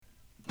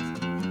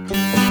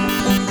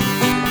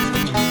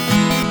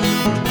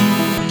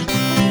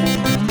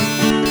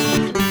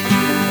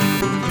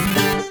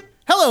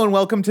and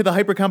welcome to the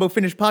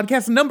Hypercombofinish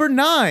Podcast number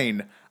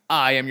 9.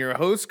 I am your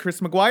host, Chris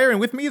McGuire, and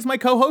with me is my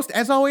co-host,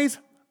 as always,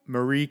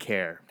 Marie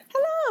Care.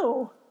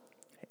 Hello.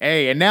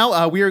 Hey, and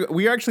now we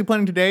are actually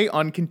planning today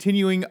on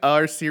continuing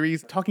our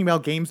series talking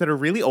about games that are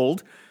really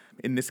old.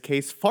 In this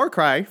case, Far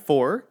Cry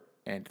 4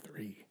 and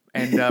 3.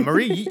 And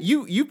Marie,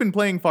 you've been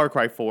playing Far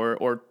Cry 4,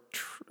 or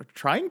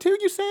trying to,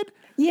 you said?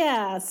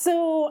 Yeah,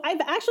 so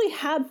I've actually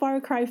had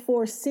Far Cry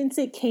 4 since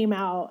it came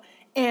out,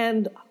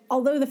 and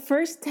although the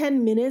first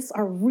 10 minutes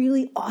are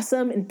really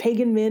awesome and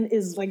Pagan Min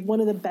is like one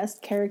of the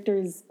best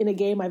characters in a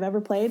game I've ever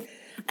played,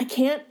 I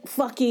can't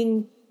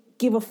fucking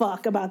give a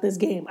fuck about this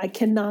game. I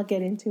cannot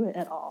get into it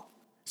at all.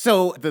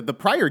 So the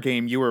prior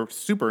game you were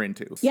super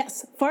into.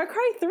 Yes, Far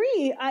Cry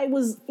 3,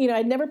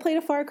 I'd never played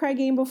a Far Cry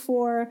game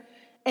before,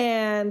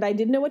 and I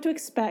didn't know what to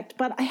expect,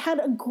 but I had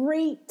a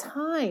great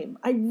time.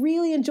 I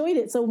really enjoyed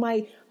it, so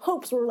my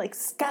hopes were like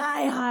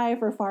sky high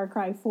for Far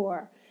Cry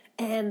 4,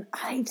 and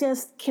I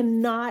just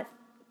cannot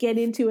get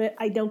into it.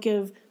 I don't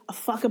give a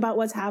fuck about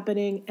what's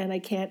happening, and I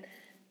can't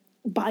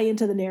buy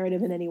into the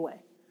narrative in any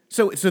way.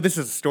 So this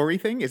is a story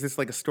thing? Is this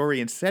like a story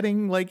and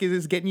setting? Like, is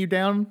this getting you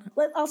down?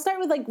 I'll start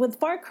with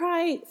Far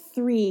Cry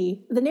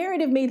 3. The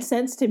narrative made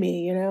sense to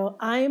me,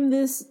 I'm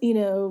this,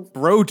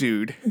 Bro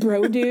dude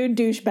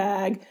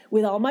douchebag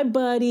with all my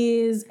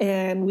buddies,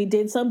 and we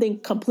did something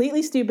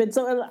completely stupid.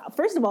 So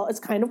first of all, it's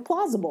kind of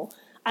plausible.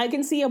 I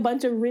can see a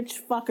bunch of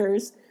rich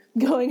fuckers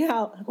going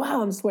out.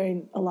 Wow, I'm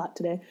swearing a lot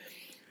today.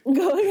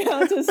 Going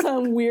out to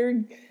some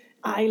weird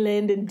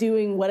island and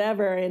doing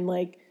whatever and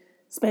like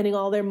spending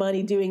all their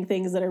money doing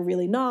things that are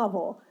really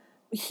novel.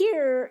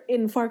 Here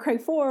in Far Cry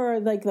 4,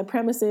 like the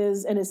premise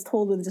is, and it's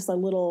told with just a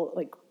little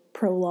like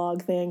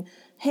prologue thing.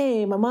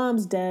 Hey, my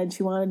mom's dead.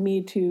 She wanted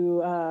me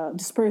to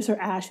disperse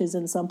her ashes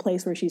in some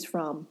place where she's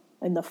from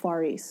in the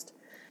Far East.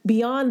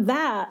 Beyond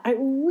that, I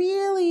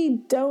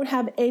really don't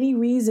have any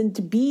reason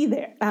to be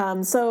there.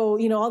 So,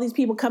 all these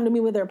people come to me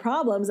with their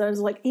problems, and I was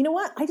like, you know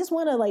what? I just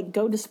want to like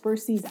go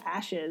disperse these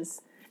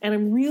ashes. And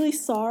I'm really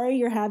sorry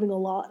you're having a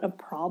lot of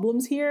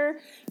problems here,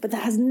 but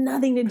that has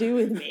nothing to do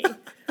with me.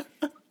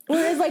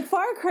 Whereas like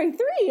Far Cry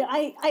 3,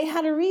 I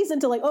had a reason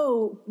to like,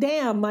 oh,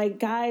 damn,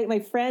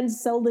 my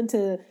friends sold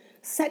into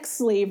sex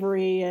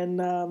slavery,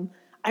 and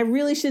I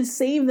really should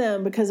save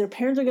them because their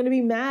parents are going to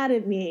be mad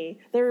at me.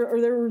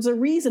 There's a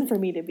reason for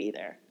me to be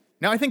there.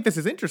 Now, I think this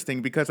is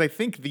interesting because I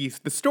think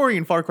the story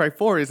in Far Cry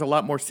 4 is a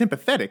lot more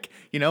sympathetic.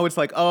 It's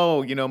like,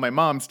 oh, my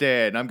mom's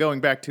dead. I'm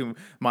going back to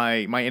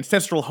my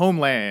ancestral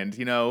homeland,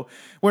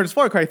 Whereas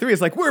Far Cry 3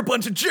 is like, we're a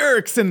bunch of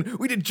jerks and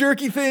we did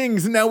jerky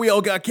things and now we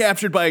all got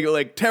captured by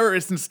like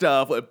terrorists and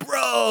stuff. Like,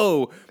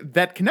 bro,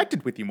 that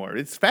connected with you more.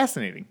 It's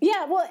fascinating.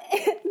 Yeah, well,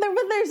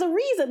 but there's a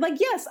reason. Like,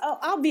 yes,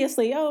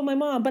 obviously, my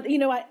mom. But,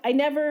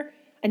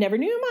 I never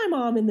knew my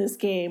mom in this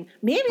game.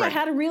 Maybe right. I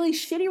had a really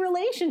shitty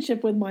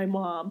relationship with my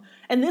mom.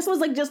 And this was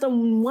like just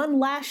one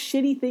last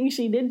shitty thing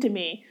she did to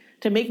me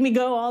to make me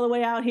go all the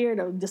way out here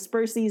to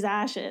disperse these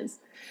ashes.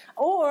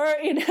 Or,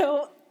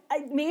 I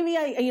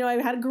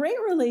had a great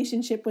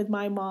relationship with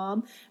my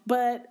mom,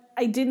 but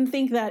I didn't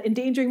think that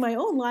endangering my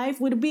own life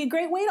would be a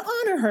great way to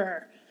honor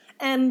her.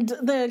 And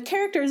the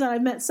characters that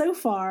I've met so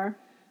far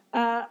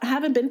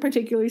haven't been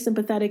particularly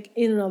sympathetic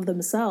in and of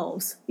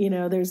themselves.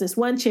 There's this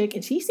one chick,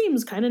 and she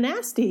seems kind of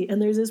nasty.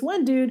 And there's this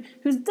one dude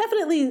who's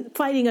definitely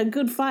fighting a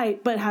good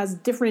fight, but has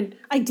different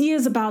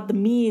ideas about the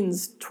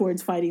means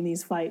towards fighting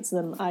these fights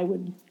than I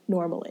would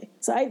normally.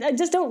 So I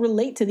just don't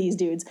relate to these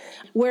dudes.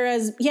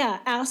 Whereas, yeah,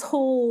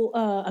 asshole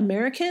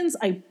Americans,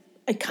 I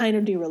kind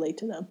of do relate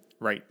to them.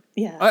 Right.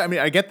 Yeah. I mean,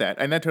 I get that,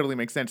 and that totally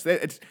makes sense.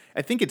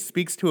 I think it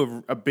speaks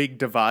to a big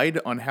divide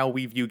on how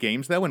we view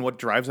games, though, and what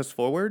drives us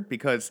forward,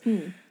 because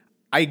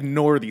I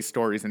ignore these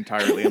stories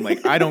entirely. I'm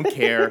like, I don't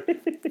care.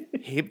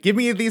 Hey, give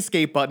me the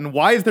escape button.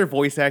 Why is there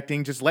voice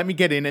acting? Just let me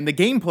get in. And the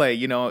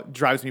gameplay,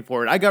 drives me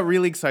forward. I got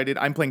really excited.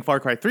 I'm playing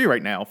Far Cry 3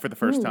 right now for the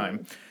first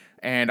time,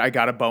 and I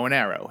got a bow and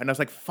arrow. And I was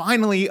like,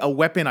 finally, a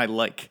weapon I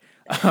like.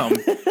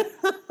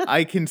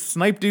 I can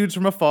snipe dudes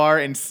from afar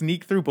and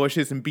sneak through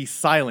bushes and be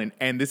silent,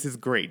 and this is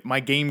great.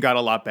 My game got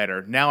a lot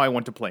better. Now I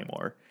want to play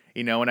more,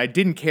 and I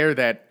didn't care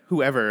that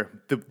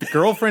the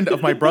girlfriend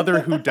of my brother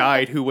who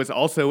died, who was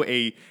also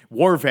a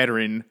war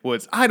veteran,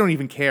 I don't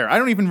even care. I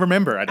don't even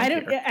remember. I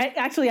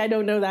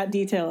don't know that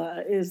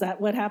detour. Is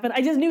that what happened?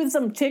 I just knew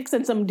some chicks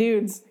and some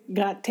dudes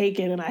got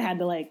taken, and I had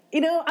to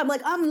I'm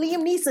like, I'm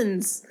Liam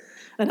Neeson's,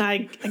 and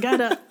I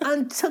gotta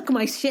untook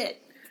my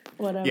shit.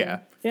 Whatever. Yeah.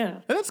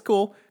 Yeah. And that's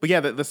cool. But yeah,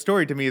 the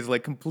story to me is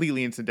like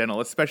completely incidental,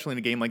 especially in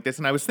a game like this.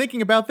 And I was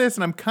thinking about this,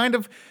 and I'm kind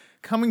of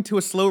coming to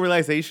a slow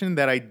realization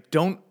that I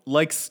don't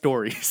like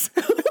stories.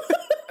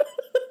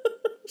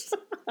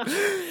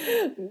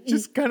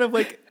 Just kind of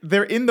like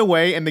they're in the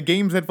way, and the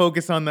games that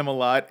focus on them a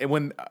lot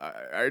and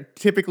are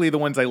typically the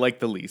ones I like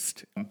the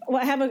least.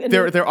 Well,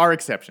 there are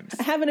exceptions.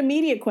 I have an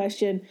immediate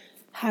question.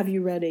 Have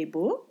you read a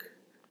book?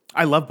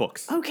 I love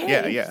books.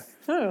 Okay. Yeah.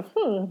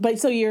 Oh, but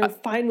so you're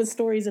fine with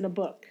stories in a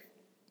book?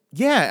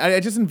 Yeah, I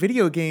just in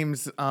video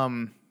games,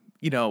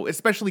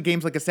 especially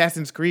games like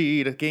Assassin's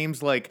Creed,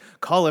 games like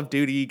Call of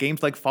Duty,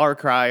 games like Far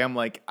Cry. I'm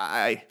like,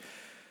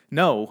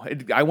 no,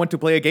 I want to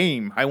play a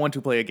game. I want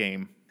to play a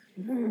game.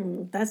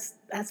 That's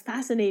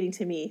fascinating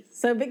to me.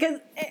 So because,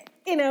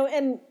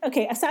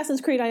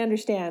 Assassin's Creed, I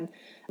understand.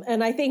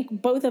 And I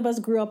think both of us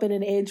grew up in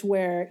an age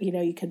where,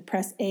 you could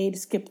press A to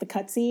skip the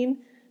cutscene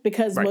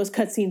because most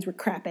cutscenes were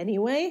crap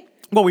anyway.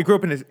 Well, we grew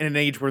up in an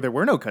age where there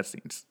were no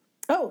cutscenes.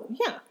 Oh,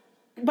 yeah.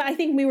 But I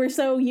think we were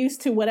so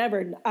used to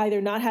whatever,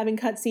 either not having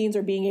cutscenes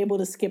or being able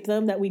to skip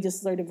them, that we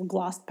just sort of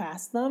glossed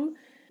past them.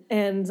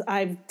 And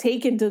I've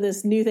taken to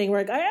this new thing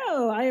where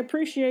I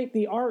appreciate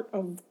the art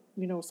of,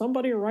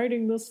 somebody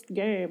writing this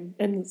game.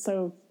 And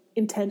so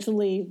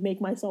intentionally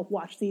make myself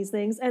watch these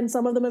things. And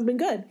some of them have been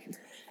good.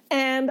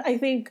 And I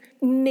think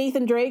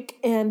Nathan Drake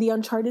and the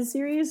Uncharted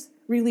series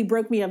really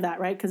broke me of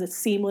that, right? Because it's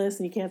seamless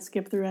and you can't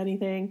skip through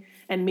anything.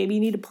 And maybe you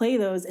need to play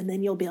those and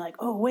then you'll be like,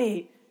 oh,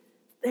 wait.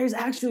 There's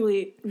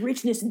actually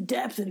richness and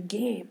depth in a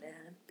game,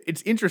 man.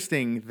 It's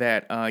interesting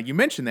that you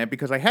mentioned that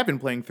because I have been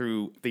playing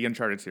through the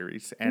Uncharted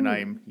series, and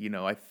I'm,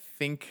 I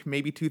think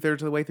maybe 2/3 of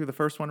the way through the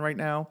first one right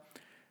now.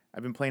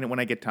 I've been playing it when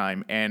I get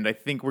time, and I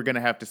think we're going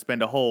to have to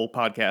spend a whole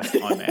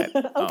podcast on that.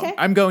 Okay.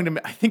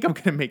 I think I'm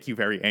going to make you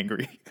very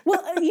angry.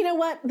 Well, you know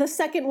what? The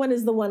second one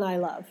is the one I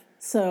love.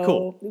 So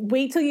cool.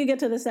 Wait till you get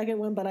to the second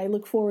one, but I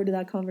look forward to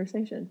that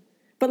conversation.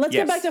 But let's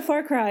get back to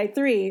Far Cry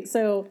 3.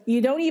 So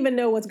you don't even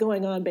know what's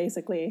going on,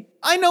 basically.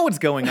 I know what's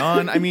going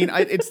on. I mean,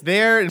 it's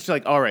there. And it's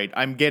like, all right,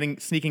 I'm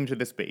sneaking to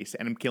this base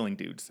and I'm killing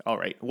dudes. All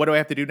right, what do I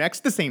have to do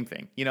next? The same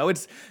thing.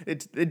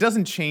 It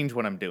doesn't change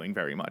what I'm doing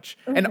very much.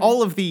 Okay. And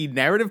all of the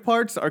narrative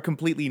parts are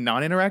completely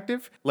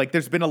non-interactive. Like,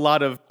 there's been a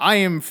lot of, I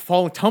am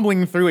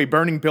tumbling through a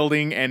burning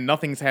building and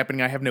nothing's happening.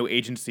 I have no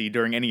agency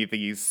during any of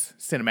these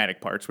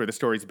cinematic parts where the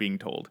story's being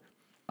told.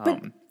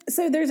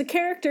 So there's a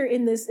character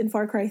in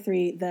Far Cry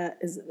 3 that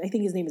is, I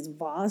think his name is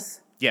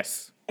Voss.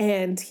 Yes.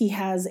 And he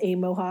has a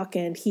mohawk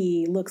and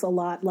he looks a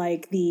lot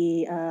like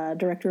the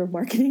director of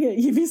marketing at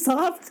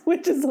Ubisoft,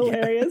 which is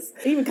hilarious.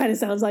 Yeah. He even kind of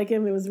sounds like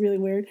him. It was really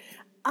weird.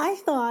 I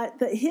thought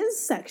that his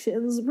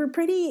sections were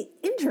pretty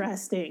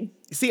interesting.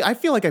 See, I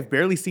feel like I've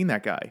barely seen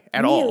that guy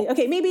at all.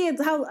 Okay, maybe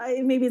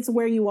it's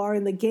where you are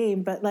in the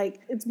game, but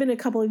it's been a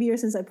couple of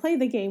years since I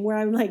played the game where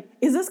I'm like,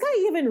 is this guy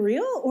even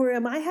real, or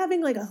am I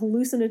having a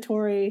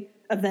hallucinatory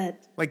event?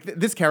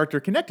 This character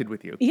connected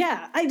with you.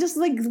 Yeah, I just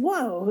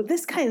whoa,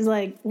 this guy is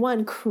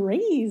one,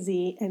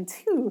 crazy, and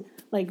two,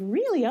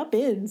 really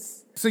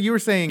up-ins. So you were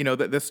saying,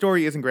 that the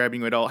story isn't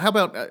grabbing you at all. How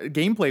about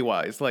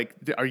gameplay-wise?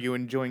 Are you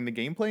enjoying the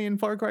gameplay in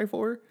Far Cry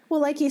 4?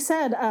 Well, like you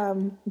said,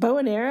 bow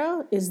and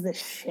arrow is the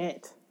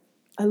shit.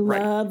 I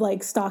love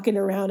stalking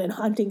around and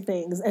hunting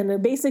things.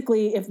 And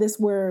basically, if this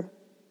were,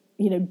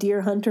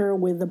 Deer Hunter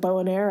with the bow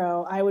and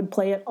arrow, I would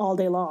play it all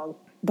day long.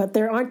 But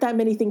there aren't that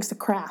many things to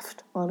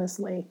craft,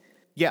 honestly.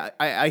 Yeah,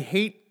 I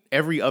hate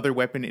every other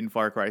weapon in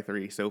Far Cry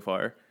 3 so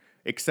far,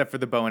 except for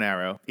the bow and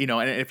arrow.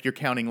 And if you're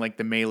counting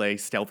the melee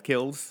stealth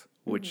kills,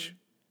 which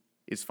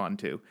is fun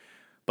too.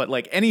 But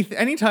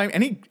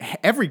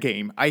every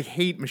game, I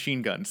hate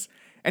machine guns.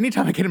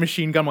 Anytime I get a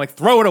machine gun, I'm like,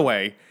 throw it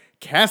away.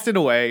 Cast it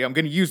away. I'm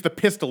going to use the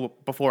pistol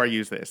before I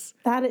use this.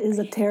 That is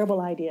a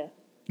terrible idea.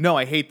 No,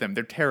 I hate them.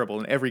 They're terrible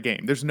in every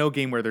game. There's no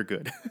game where they're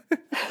good.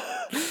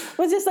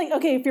 Well, it's just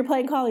okay, if you're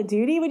playing Call of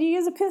Duty, would you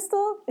use a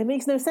pistol? It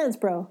makes no sense,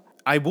 bro.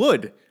 I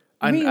would.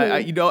 Really?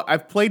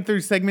 I've played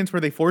through segments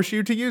where they force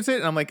you to use it,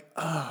 and I'm like,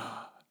 ugh.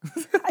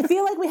 I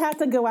feel like we have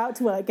to go out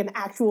to an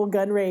actual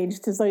gun range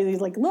to say these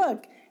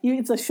look,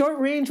 it's a short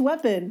range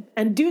weapon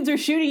and dudes are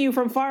shooting you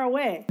from far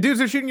away.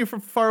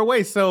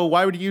 So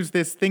why would you use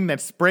this thing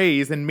that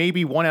sprays and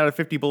maybe 1 out of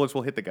 50 bullets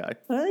will hit the guy?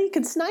 Well, you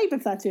can snipe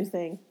if that's your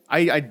thing.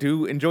 I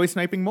do enjoy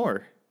sniping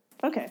more.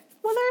 Okay.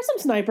 Well, there are some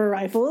sniper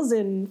rifles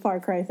in Far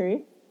Cry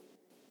 3.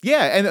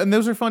 Yeah, and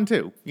those are fun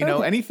too.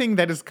 Okay. Anything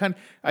that is kind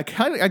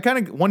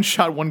of one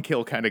shot, one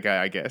kill kind of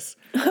guy, I guess.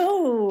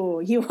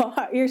 Oh, you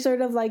are. You're sort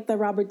of like the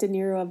Robert De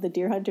Niro of the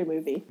Deer Hunter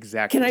movie.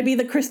 Exactly. Can I be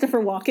the Christopher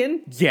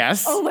Walken?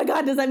 Yes. Oh my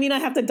God, does that mean I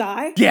have to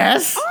die?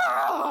 Yes.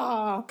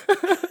 Ah!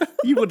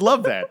 You would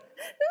love that.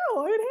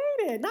 No, I would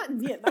hate it. Not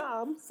in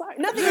Vietnam. Sorry.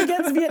 Nothing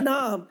against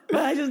Vietnam, but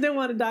I just didn't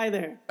want to die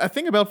there. A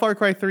thing about Far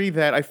Cry 3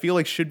 that I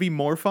feel should be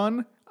more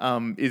fun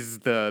is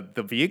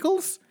the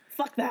vehicles.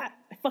 Fuck that.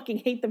 I fucking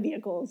hate the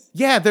vehicles.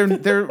 Yeah,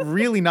 they're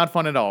really not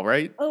fun at all,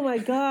 right? Oh my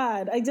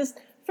God.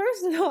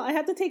 First of all, I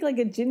have to take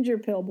a ginger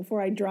pill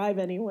before I drive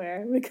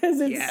anywhere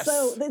because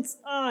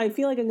I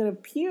feel like I'm going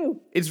to puke.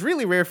 It's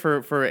really rare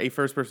for a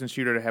first-person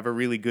shooter to have a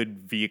really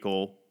good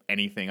vehicle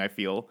anything, I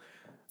feel.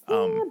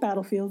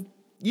 Battlefield.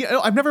 Yeah,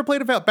 I've never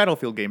played a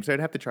Battlefield game, so I'd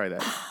have to try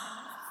that.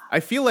 I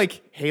feel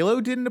like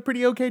Halo did a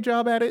pretty okay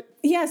job at it.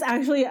 Yes,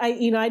 actually,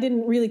 I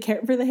didn't really care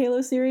for the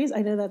Halo series.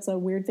 I know that's a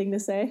weird thing to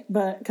say,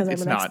 but because I'm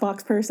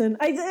Xbox person,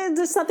 I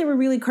just thought they were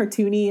really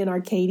cartoony and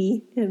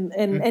arcadey. And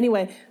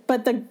anyway,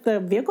 but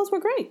the vehicles were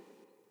great.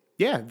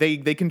 Yeah,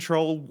 they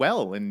control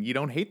well, and you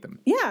don't hate them.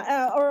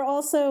 Yeah, or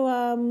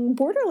also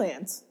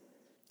Borderlands.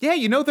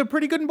 Yeah, they're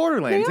pretty good in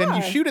Borderlands, They and you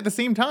are. shoot at the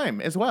same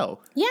time as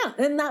well. Yeah,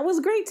 and that was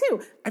great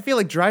too. I feel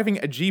like driving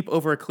a Jeep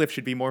over a cliff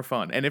should be more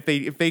fun, and if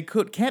they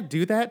can't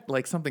do that,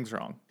 like something's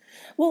wrong.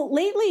 Well,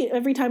 lately,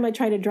 every time I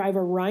try to drive,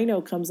 a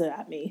rhino comes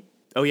at me.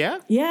 Oh yeah?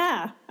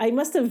 Yeah, I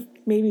must have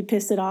maybe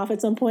pissed it off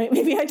at some point.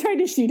 Maybe I tried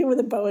to shoot it with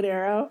a bow and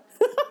arrow.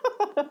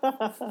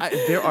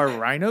 There are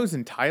rhinos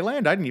in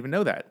Thailand? I didn't even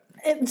know that.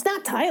 It's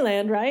not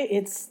Thailand, right?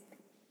 It's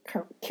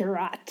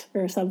Kirat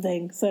or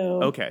something.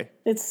 So Okay.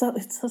 it's some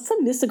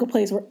mystical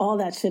place where all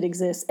that shit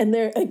exists, and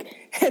they're like,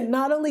 and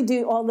not only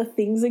do all the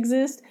things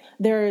exist,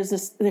 they're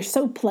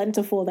so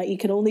plentiful that you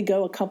can only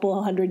go a couple of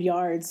 100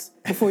 yards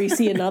before you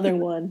see another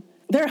one.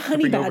 There are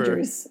honey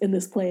badgers in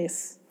this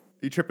place.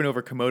 You're tripping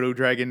over Komodo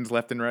dragons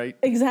left and right.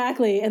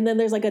 Exactly, and then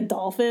there's like a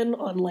dolphin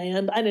on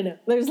land. I don't know.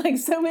 There's like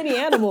so many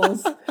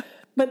animals.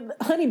 But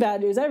honey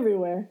badgers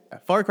everywhere.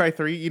 Far Cry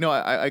 3,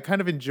 I kind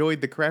of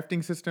enjoyed the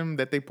crafting system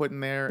that they put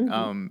in there.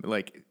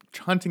 Like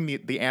hunting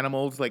the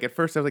animals. Like at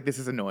first I was like, this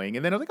is annoying.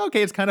 And then I was like,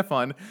 okay, it's kind of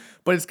fun.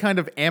 But it's kind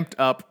of amped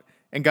up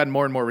and gotten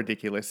more and more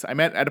ridiculous.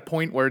 I'm at a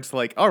point where it's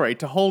like, all right,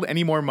 to hold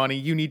any more money,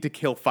 you need to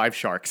kill 5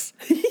 sharks.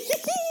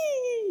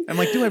 I'm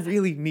like, do I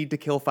really need to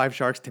kill 5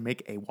 sharks to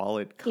make a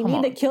wallet? Come on.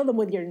 You need to kill them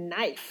with your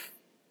knife.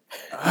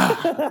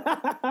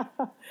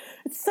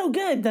 It's so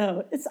good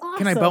though. It's awesome.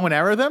 Can I bow and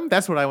arrow them?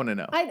 That's what I want to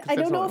know. I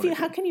don't know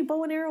how can you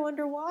bow and arrow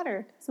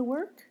underwater? Does it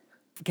work?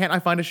 Can't I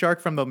find a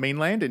shark from the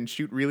mainland and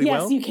shoot really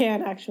well? Yes, you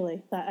can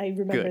actually. I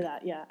remember Good.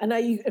 that. Yeah,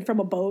 and from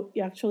a boat,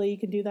 you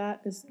can do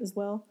that as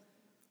well.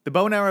 The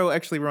bow and arrow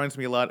actually reminds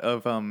me a lot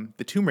of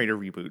the Tomb Raider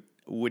reboot,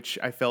 which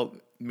I felt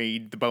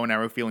made the bow and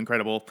arrow feel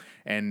incredible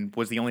and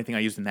was the only thing I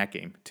used in that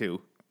game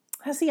too.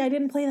 See, I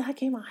didn't play that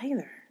game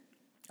either.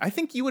 I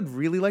think you would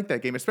really like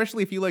that game,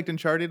 especially if you liked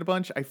Uncharted a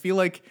bunch. I feel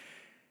like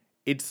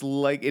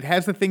it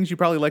has the things you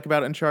probably like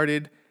about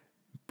Uncharted,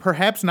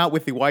 perhaps not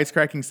with the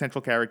wisecracking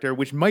central character,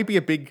 which might be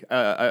a big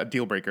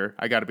deal breaker.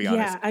 I got to be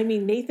honest. Yeah, I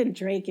mean Nathan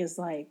Drake is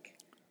like.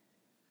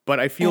 But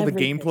I feel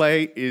everything. the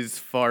gameplay is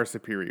far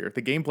superior.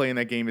 The gameplay in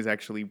that game is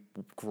actually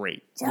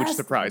great, which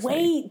surprised me.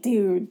 Wait,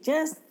 dude,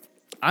 just.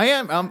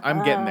 I'm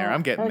getting there.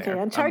 I'm getting okay. there.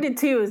 Uncharted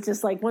 2 is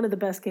just like one of the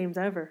best games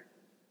ever.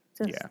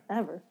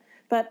 Ever.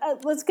 But I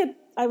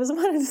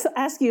wanted to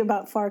ask you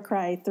about Far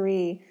Cry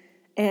 3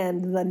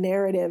 and the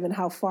narrative and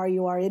how far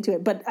you are into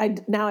it. But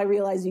now I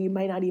realize you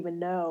might not even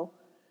know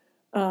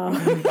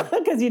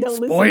because you don't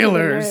listen to the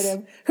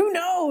narrative. Who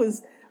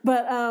knows?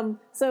 But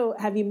so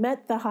have you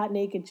met the hot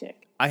naked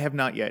chick? I have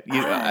not yet.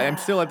 I'm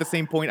still at the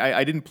same point.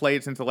 I didn't play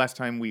it since the last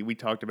time we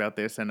talked about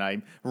this,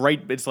 and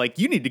it's like,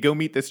 you need to go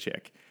meet this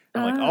chick.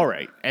 I'm like, all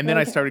right. And then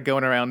I started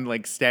going around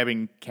like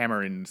stabbing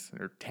tamarins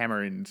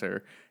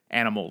or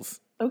animals.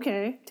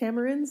 Okay,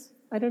 tamarins?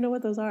 I don't know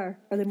what those are.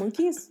 Are they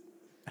monkeys?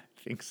 I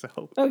think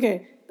so.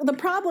 Okay. The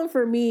problem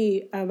for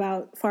me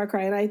about Far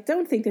Cry, and I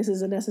don't think this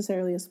is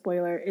necessarily a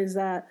spoiler, is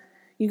that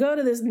you go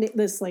to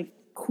this like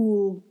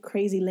cool,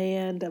 crazy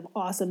land of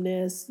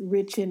awesomeness,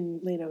 rich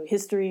in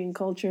history and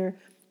culture,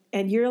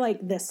 and you're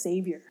like the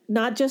savior,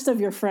 not just of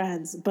your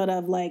friends, but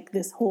of like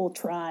this whole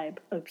tribe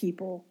of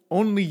people.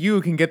 Only you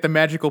can get the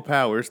magical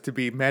powers to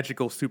be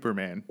magical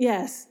Superman.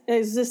 Yes,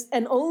 it's just,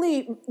 and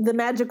only the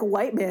magical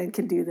white man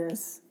can do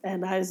this.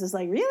 And I was just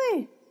like,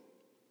 really,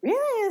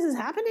 this is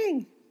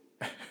happening.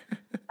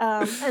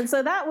 And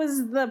so that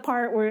was the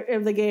part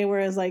of the game where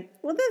I was like,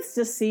 well, this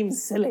just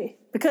seems silly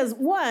because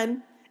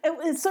one,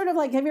 it's sort of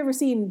like, have you ever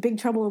seen Big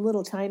Trouble in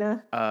Little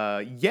China?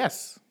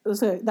 Yes.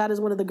 So that is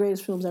one of the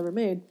greatest films ever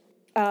made.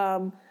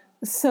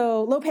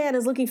 So Lopan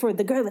is looking for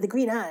the girl with the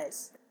green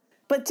eyes.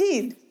 But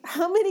gee,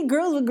 how many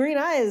girls with green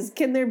eyes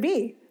can there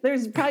be?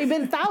 There's probably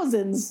been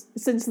thousands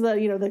since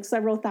the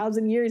several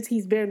thousand years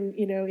he's been,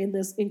 in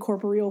this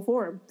incorporeal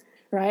form,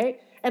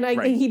 right? And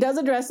he does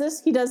address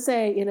this. He does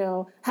say,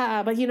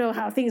 but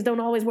how things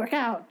don't always work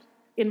out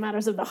in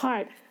matters of the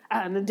heart.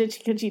 And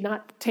could she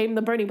not tame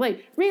the burning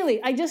blade?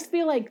 Really, I just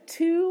feel like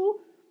 2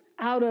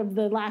 out of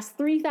the last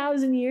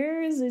 3,000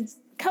 years,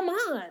 come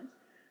on.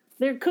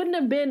 There couldn't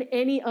have been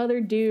any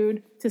other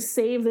dude to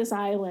save this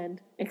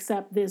island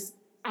except this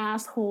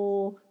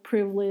asshole,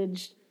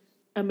 privileged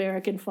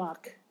American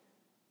fuck.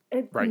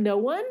 Right. No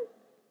one?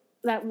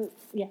 That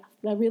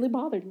really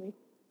bothered me.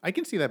 I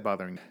can see that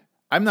bothering.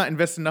 I'm not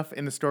invested enough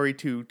in the story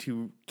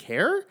to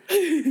care.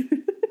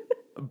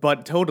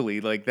 But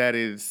totally, like that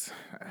is,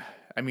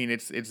 I mean,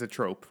 it's a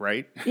trope,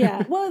 right?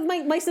 Yeah. Well,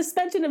 my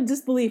suspension of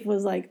disbelief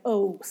was like,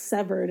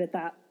 severed at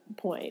that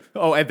point.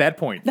 Oh, at that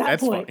point.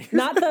 That's point. funny.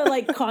 Not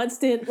the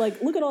constant,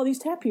 look at all these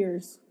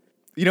tapirs.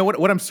 You know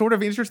what I'm sort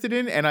of interested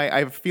in, and I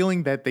have a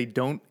feeling that they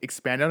don't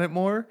expand on it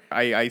more.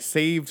 I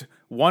saved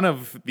one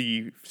of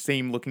the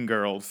same looking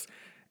girls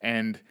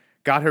and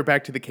got her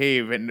back to the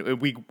cave,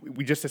 and we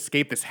just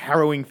escaped this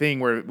harrowing thing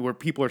where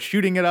people are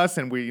shooting at us,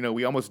 and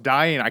we almost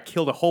die, and I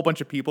killed a whole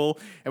bunch of people,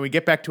 and we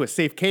get back to a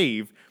safe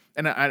cave,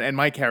 and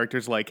my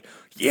character's like,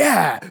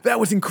 yeah, that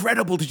was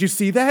incredible. Did you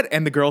see that?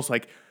 And the girl's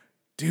like,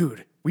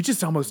 dude, we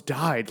just almost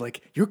died.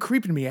 Like, you're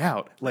creeping me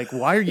out. Like,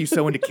 why are you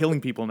so into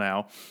killing people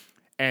now?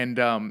 And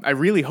I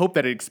really hope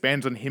that it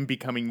expands on him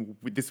becoming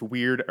this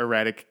weird,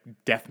 erratic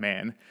death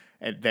man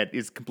that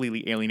is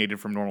completely alienated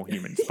from normal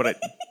humans. But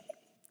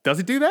does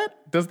it do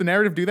that? Does the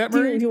narrative do that,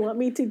 Marie? Do you want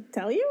me to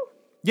tell you?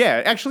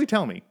 Yeah, actually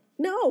tell me.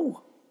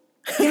 No.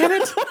 Damn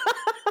it.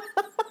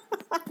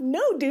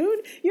 No,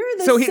 dude. You're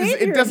the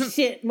savior of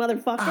shit,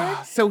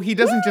 motherfucker. So he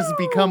doesn't just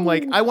become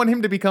like, I want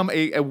him to become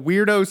a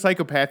weirdo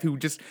psychopath who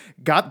just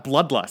got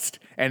bloodlust.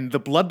 And the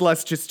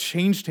bloodlust just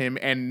changed him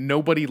and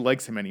nobody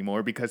likes him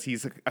anymore because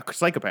he's a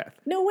psychopath.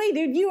 No way,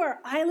 dude. You are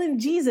Island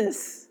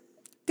Jesus.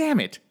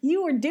 Damn it.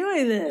 You were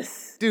doing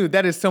this. Dude,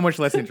 that is so much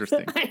less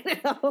interesting. I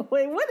know.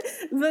 Wait, what?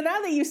 So now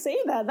that you say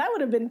that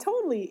would have been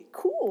totally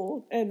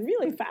cool and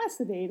really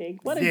fascinating.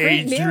 What a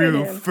great narrative.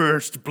 They drew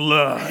first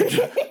blood.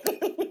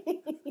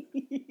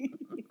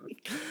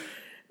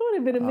 That would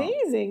have been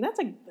amazing.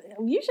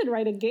 You should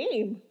write a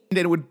game. And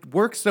it would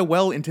work so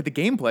well into the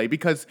gameplay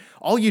because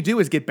all you do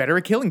is get better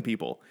at killing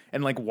people.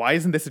 And like, why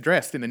isn't this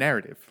addressed in the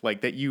narrative?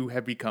 Like that you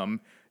have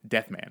become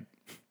Deathman.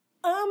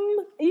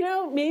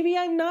 Maybe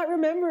I'm not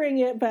remembering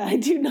it, but I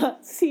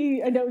don't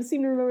seem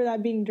to remember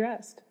that being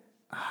addressed.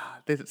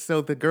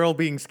 So the girl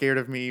being scared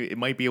of me, it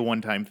might be a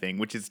one-time thing,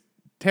 which is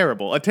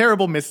terrible. A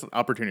terrible missed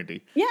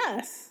opportunity.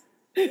 Yes.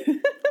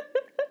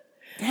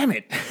 Damn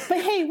it.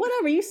 But hey,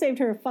 whatever. You saved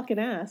her fucking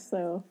ass,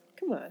 so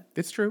come on.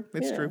 It's true.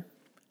 It's true.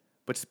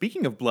 But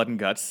speaking of blood and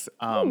guts,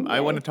 I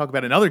want to talk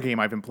about another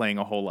game I've been playing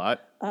a whole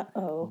lot.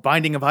 Uh-oh.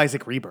 Binding of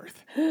Isaac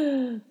Rebirth.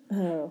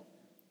 Oh.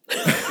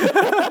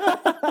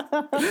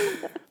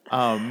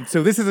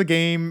 So this is a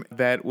game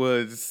that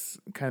was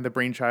kind of the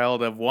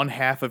brainchild of one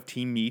half of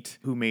Team Meat,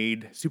 who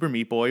made Super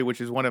Meat Boy, which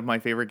is one of my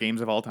favorite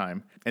games of all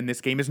time. And this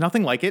game is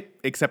nothing like it,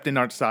 except in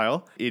art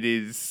style. It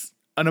is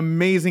an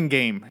amazing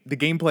game. The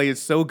gameplay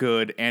is so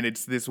good, and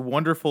it's this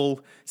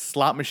wonderful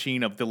slot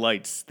machine of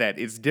delights that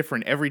is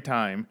different every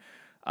time.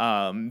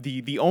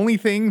 The only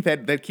thing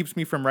that keeps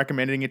me from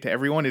recommending it to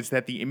everyone is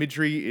that the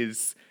imagery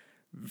is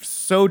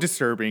so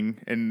disturbing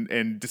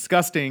and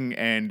disgusting,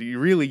 and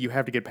you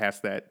have to get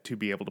past that to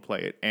be able to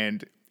play it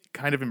and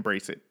kind of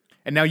embrace it.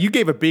 And now you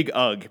gave a big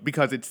ugh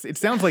because it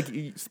sounds like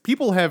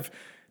people have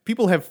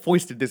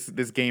foisted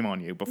this game on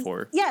you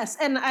before. Yes,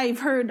 and I've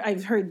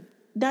heard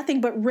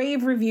nothing but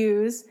rave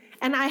reviews,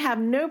 and I have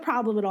no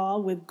problem at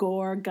all with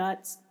gore,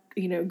 guts,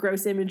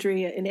 gross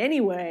imagery in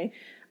any way.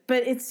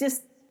 But it's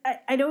just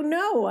I don't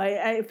know.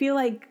 I feel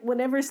like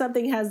whenever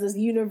something has this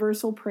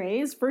universal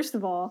praise, first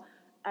of all,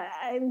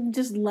 I'm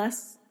just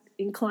less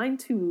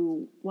inclined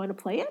to want to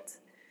play it.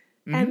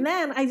 Mm-hmm. And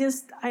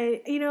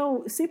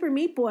then Super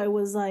Meat Boy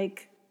was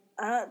like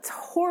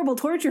horrible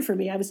torture for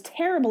me. I was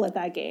terrible at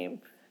that game.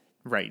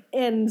 Right.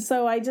 And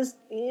so I just,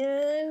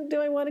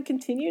 do I want to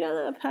continue down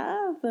that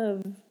path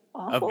of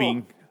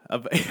awful?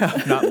 Of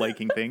not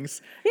liking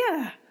things.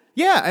 Yeah.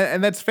 Yeah,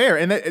 and that's fair.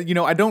 And that,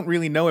 I don't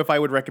really know if I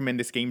would recommend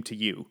this game to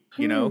you.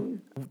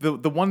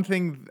 The one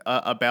thing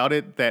about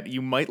it that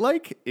you might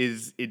like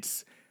is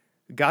it's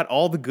got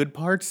all the good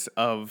parts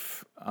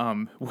of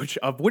which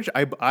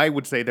I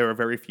would say there are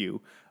very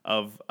few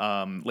of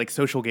like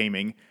social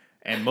gaming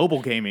and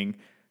mobile gaming.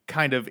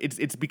 Kind of it's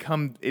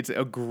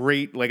a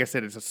great, like I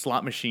said, it's a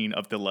slot machine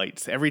of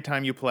delights. Every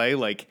time you play,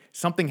 like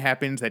something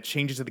happens that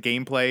changes the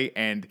gameplay,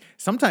 and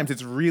sometimes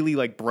it's really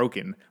like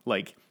broken.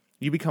 Like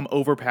you become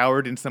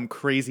overpowered in some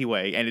crazy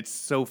way, and it's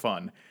so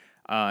fun.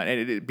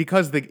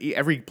 Because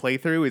every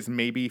playthrough is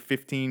maybe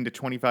 15 to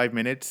 25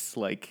 minutes,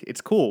 like, it's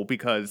cool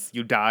because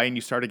you die and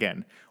you start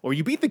again. Or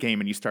you beat the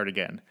game and you start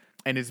again.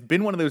 And it's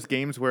been one of those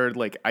games where,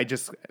 like, I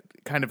just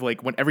kind of,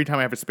 like, every time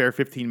I have a spare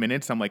 15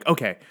 minutes, I'm like,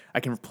 okay, I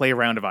can play a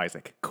round of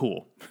Isaac.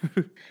 Cool.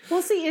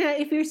 Well, see,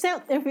 if you're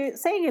saying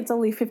it's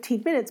only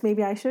 15 minutes,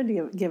 maybe I should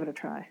give it a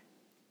try.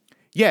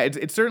 Yeah,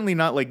 it's certainly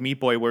not like Meat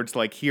Boy where it's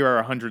like, here are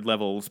 100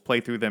 levels, play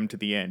through them to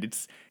the end.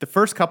 It's the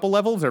first couple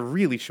levels are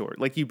really short.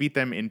 Like, you beat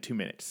them in 2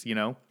 minutes,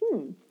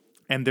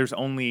 And there's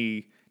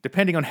only,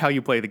 depending on how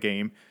you play the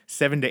game,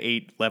 7 to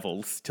 8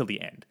 levels till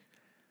the end.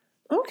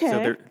 Okay.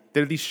 So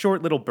they're these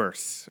short little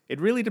bursts. It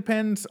really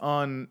depends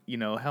on,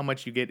 how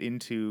much you get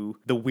into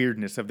the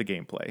weirdness of the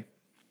gameplay.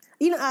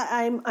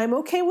 I'm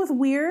okay with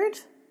weird.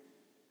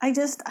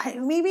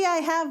 Maybe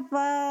I have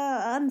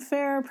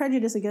unfair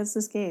prejudice against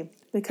this game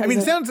because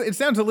it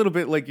sounds a little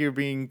bit like you're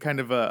being kind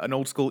of an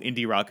old school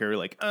indie rocker,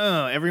 like,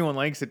 everyone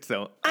likes it,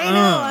 so. I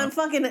know I'm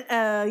fucking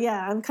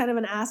I'm kind of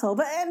an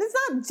asshole, and it's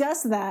not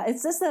just that.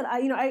 It's just that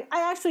I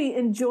actually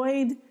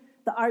enjoyed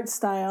the art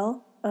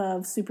style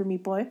of Super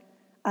Meat Boy.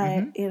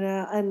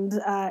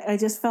 I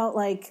just felt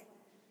like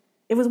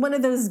it was one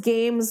of those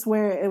games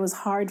where it was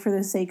hard for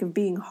the sake of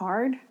being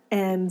hard.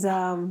 And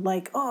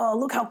oh,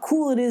 look how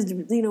cool it is.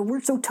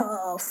 We're so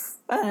tough.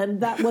 And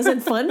that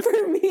wasn't fun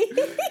for me.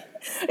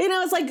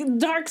 It's like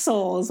Dark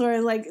Souls,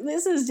 where like,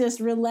 this is just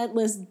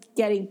relentless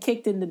getting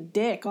kicked in the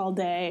dick all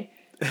day.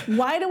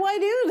 Why do I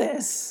do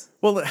this?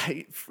 Well,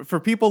 for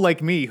people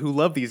like me who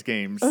love these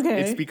games,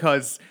 It's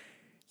because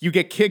you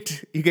get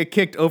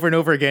kicked over and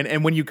over again,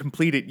 and when you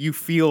complete it, you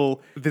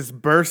feel this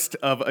burst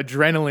of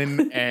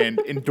adrenaline and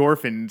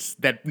endorphins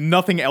that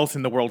nothing else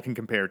in the world can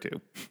compare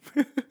to.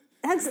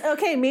 That's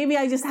okay. Maybe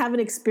I just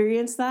haven't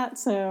experienced that.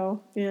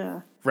 So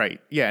yeah.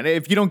 Right. Yeah. And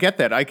if you don't get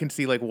that, I can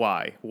see like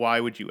why. Why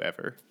would you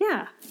ever?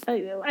 Yeah.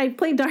 I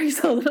played Dark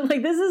Souls and I'm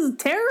like, this is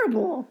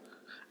terrible.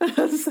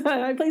 So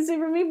I played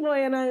Super Meat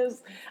Boy and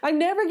I'm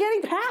never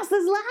getting past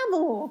this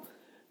level.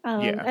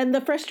 And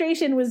the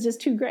frustration was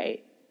just too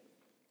great.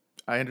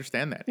 I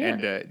understand that. Yeah.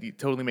 And it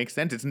totally makes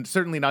sense. It's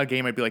certainly not a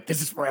game I'd be like,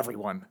 this is for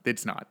everyone.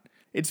 It's not.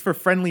 It's for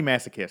friendly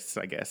masochists,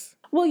 I guess.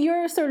 Well,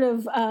 your sort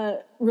of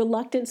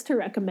reluctance to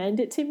recommend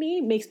it to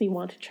me makes me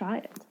want to try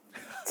it.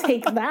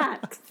 Take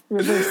that,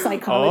 reverse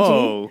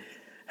psychology.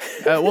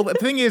 Oh. Well, the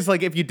thing is,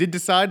 like, if you did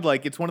decide,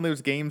 like, it's one of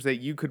those games that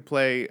you could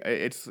play.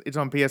 It's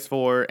on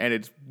PS4, and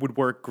it would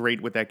work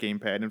great with that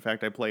gamepad. In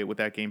fact, I play it with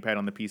that gamepad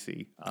on the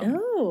PC.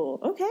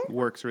 Okay. It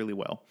works really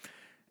well.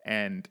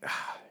 And,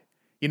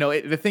 you know,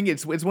 the thing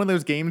is, it's one of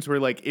those games where,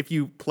 like, if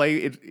you play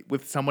it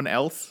with someone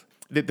else,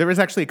 there is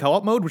actually a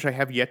co-op mode, which I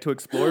have yet to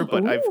explore,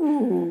 but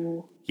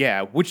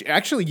which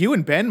actually you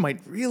and Ben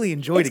might really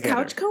enjoy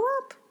together. It's couch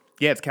co-op?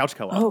 Yeah, it's couch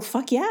co-op. Oh,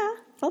 fuck yeah.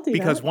 I'll do that.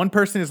 Because one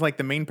person is like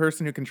the main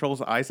person who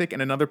controls Isaac,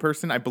 and another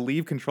person, I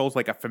believe, controls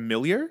like a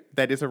familiar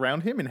that is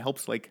around him and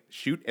helps like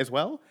shoot as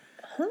well.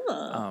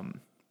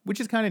 Which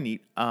is kind of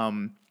neat.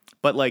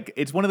 But like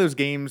it's one of those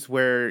games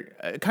where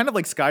kind of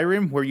like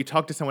Skyrim, where you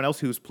talk to someone else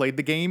who's played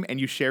the game and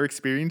you share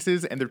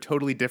experiences and they're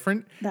totally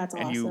different. That's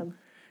and awesome.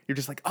 You're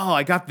just like, oh,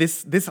 I got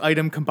this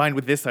item combined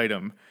with this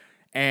item,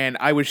 and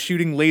I was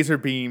shooting laser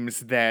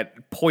beams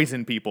that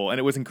poison people, and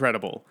it was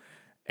incredible.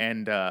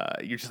 And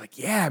you're just like,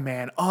 yeah,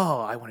 man. Oh,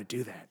 I want to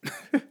do that.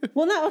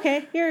 Well, no,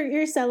 okay.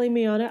 You're selling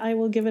me on it. I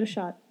will give it a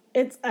shot.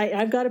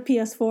 I've got a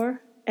PS4,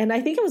 and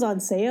I think it was on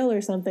sale or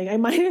something. I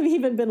might have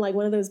even been like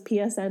one of those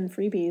PSN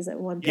freebies at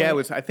one point. Yeah, it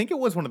was. I think it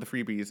was one of the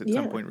freebies at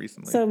some point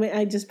recently. So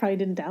I just probably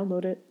didn't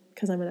download it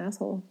because I'm an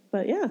asshole.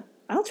 But yeah,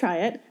 I'll try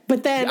it.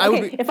 But then,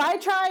 if I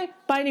try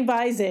Binding of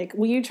Isaac,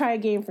 will you try a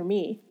game for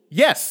me?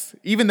 Yes,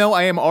 even though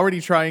I am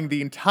already trying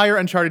the entire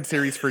Uncharted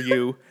series for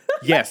you,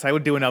 yes, I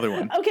would do another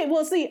one. Okay,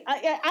 well, see,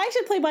 I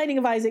should play Binding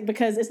of Isaac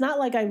because it's not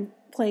like I'm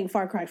playing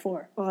Far Cry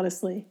 4,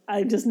 honestly.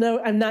 I just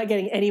know I'm not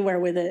getting anywhere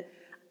with it.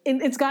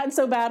 And it's gotten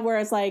so bad where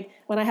it's like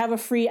when I have a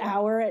free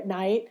hour at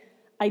night,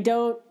 I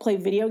don't play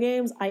video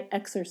games, I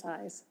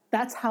exercise.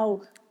 That's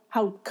how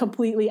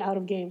completely out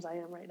of games I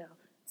am right now.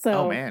 So,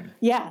 oh man,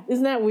 yeah,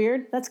 isn't that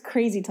weird? That's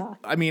crazy talk.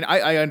 I mean,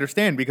 I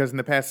understand because in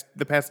the past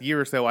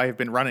year or so, I have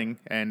been running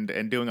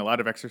and doing a lot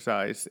of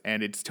exercise,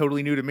 and it's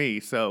totally new to me.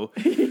 So,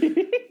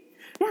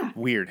 yeah,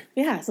 weird.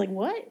 Yeah, it's like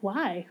what?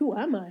 Why? Who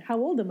am I? How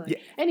old am I? Yeah.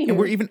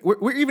 Anywho, and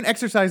we're even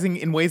exercising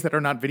in ways that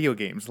are not video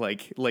games,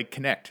 like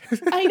Connect.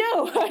 I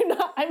know.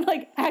 I'm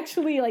like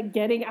actually like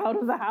getting out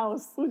of the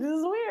house, which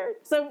is weird.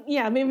 So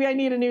yeah, maybe I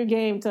need a new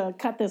game to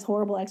cut this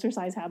horrible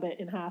exercise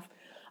habit in half.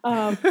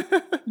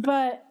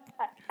 But.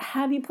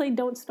 Have you played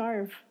Don't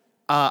Starve?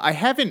 I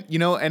haven't,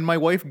 and my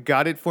wife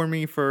got it for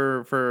me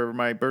for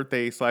my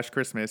birthday /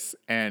 Christmas,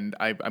 and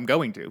I'm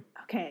going to.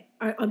 Okay.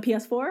 On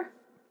PS4?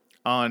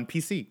 On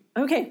PC.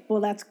 Okay.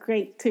 Well, that's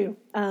great, too.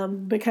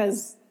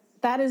 Because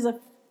that is a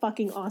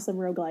fucking awesome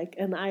roguelike,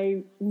 and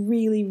I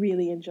really,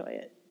 really enjoy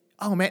it.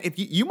 Oh, man. If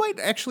you might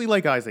actually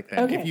like Isaac,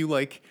 then. Okay. If you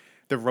like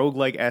the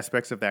roguelike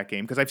aspects of that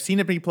game, because I've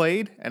seen it be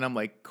played, and I'm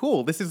like,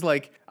 cool, this is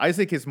like,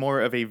 Isaac is more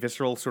of a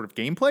visceral sort of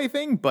gameplay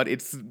thing, but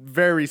it's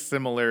very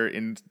similar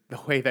in the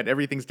way that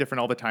everything's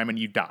different all the time, and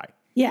you die.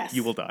 Yes.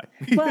 You will die.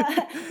 But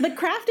the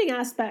crafting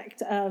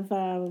aspect of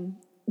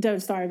Don't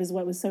Starve is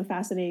what was so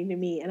fascinating to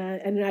me,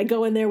 and I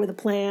go in there with a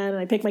plan, and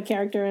I pick my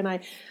character, and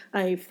I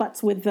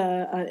futz with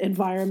the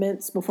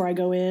environments before I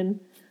go in.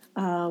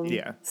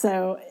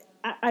 So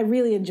I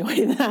really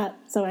enjoy that.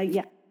 So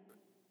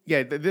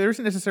Yeah, there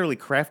isn't necessarily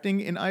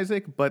crafting in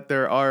Isaac, but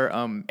there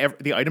are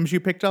the items you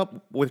picked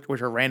up, which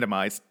are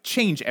randomized,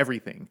 change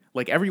everything.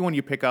 Like every one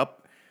you pick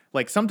up,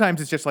 like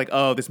sometimes it's just like,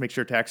 oh, this makes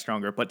your attack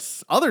stronger, but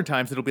other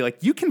times it'll be like,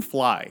 you can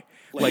fly.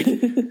 Like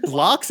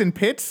blocks and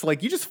pits,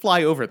 like you just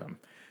fly over them.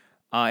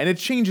 And it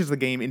changes the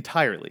game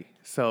entirely.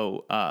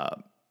 So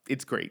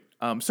it's great.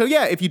 So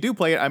yeah, if you do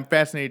play it, I'm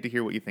fascinated to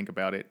hear what you think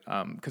about it,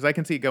 because I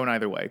can see it going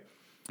either way.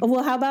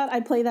 Well, how about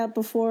I play that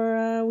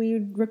before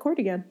we record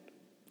again?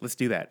 Let's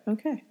do that.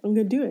 Okay, I'm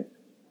going to do it.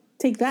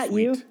 Take that,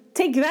 Sweet. you.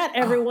 Take that,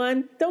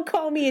 everyone. Don't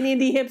call me an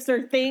indie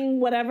hipster thing,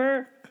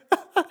 whatever.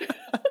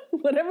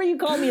 Whatever you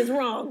call me is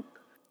wrong.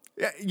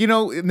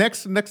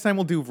 Next time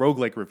we'll do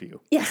roguelike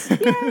review. Yes. Yay,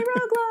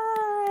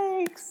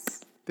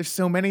 roguelikes. There's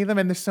so many of them,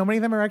 and there's so many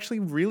of them are actually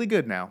really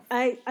good now.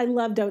 I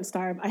love Don't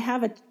Starve. I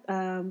have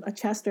a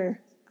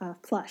Chester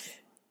plush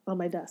on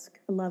my desk.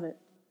 I love it.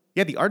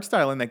 Yeah, the art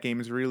style in that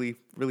game is really,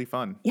 really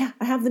fun. Yeah,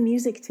 I have the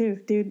music too,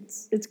 dude.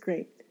 It's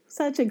great.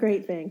 Such a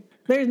great thing.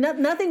 There's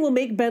nothing will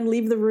make Ben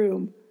leave the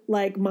room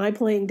like my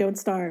playing Don't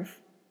Starve.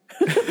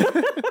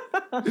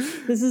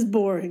 This is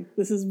boring.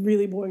 This is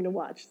really boring to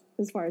watch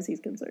as far as he's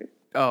concerned.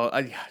 Oh,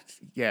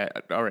 yeah.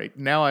 All right.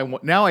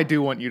 Now I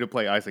do want you to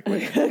play Isaac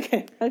with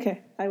me.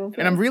 Okay. I will play.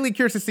 And I'm really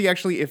curious to see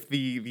actually if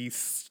the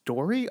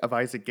story of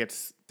Isaac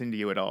gets into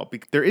you at all.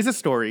 There is a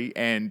story,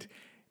 and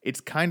it's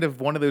kind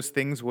of one of those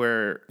things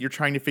where you're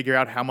trying to figure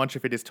out how much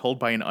of it is told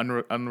by an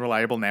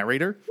unreliable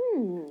narrator.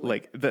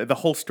 Like, the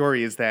whole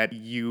story is that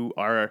you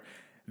are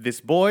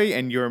this boy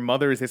and your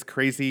mother is this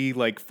crazy,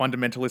 like,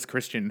 fundamentalist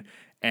Christian,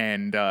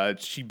 and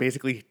she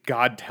basically,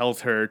 God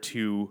tells her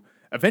to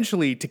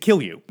eventually to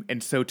kill you.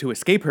 And so to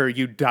escape her,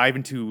 you dive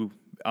into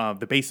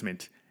the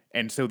basement.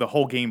 And so the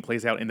whole game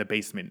plays out in the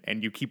basement,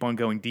 and you keep on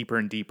going deeper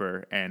and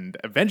deeper, and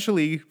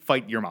eventually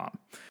fight your mom.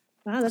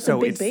 Wow, that's a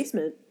big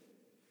basement.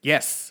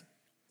 Yes.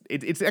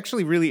 It's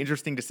actually really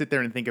interesting to sit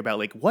there and think about,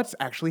 like, what's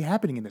actually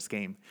happening in this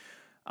game.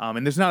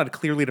 And there's not a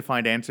clearly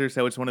defined answer,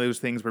 so it's one of those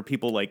things where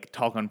people, like,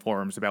 talk on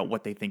forums about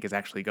what they think is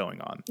actually going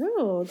on.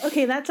 Oh,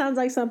 okay, that sounds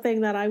like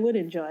something that I would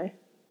enjoy.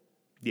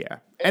 Yeah.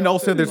 And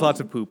also there's lots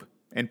of poop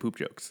and poop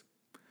jokes.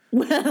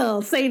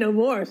 Well, say no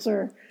more,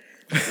 sir.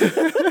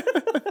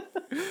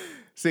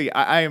 See,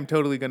 I am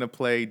totally going to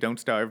play Don't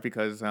Starve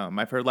because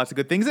I've heard lots of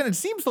good things, and it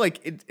seems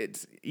like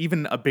it's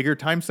even a bigger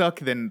time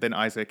suck than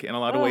Isaac in a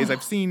lot of ways.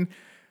 I've seen,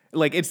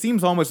 like, it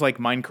seems almost like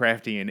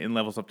Minecraftian in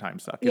levels of time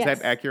suck. Is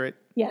that accurate?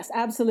 Yes,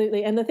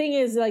 absolutely. And the thing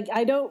is, like,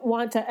 I don't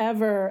want to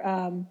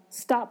ever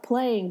stop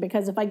playing,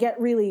 because if I get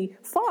really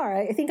far,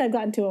 I think I've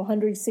gotten to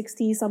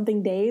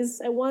 160-something days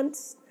at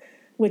once,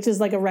 which is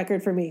like a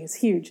record for me. It's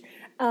huge.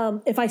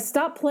 If I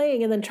stop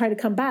playing and then try to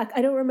come back,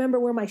 I don't remember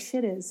where my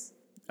shit is.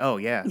 Oh,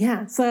 yeah.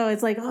 Yeah, so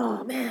it's like,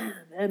 oh, man.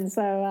 And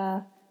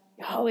so,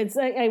 it's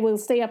I will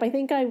stay up. I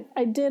think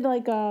I did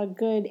like a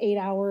good 8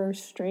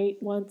 hours straight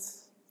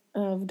once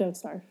of Don't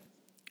Starve.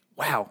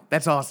 Wow,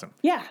 that's awesome.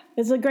 Yeah,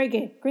 it's a great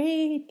game.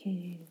 Great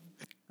game.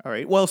 All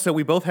right, well, so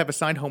we both have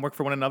assigned homework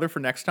for one another for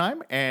next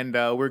time, and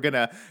we're going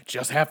to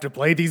just have to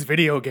play these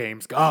video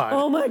games. God.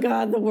 Oh, my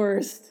God, the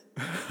worst.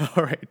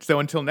 All right, so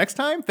until next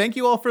time, thank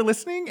you all for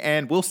listening,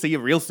 and we'll see you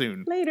real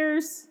soon.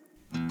 Laters.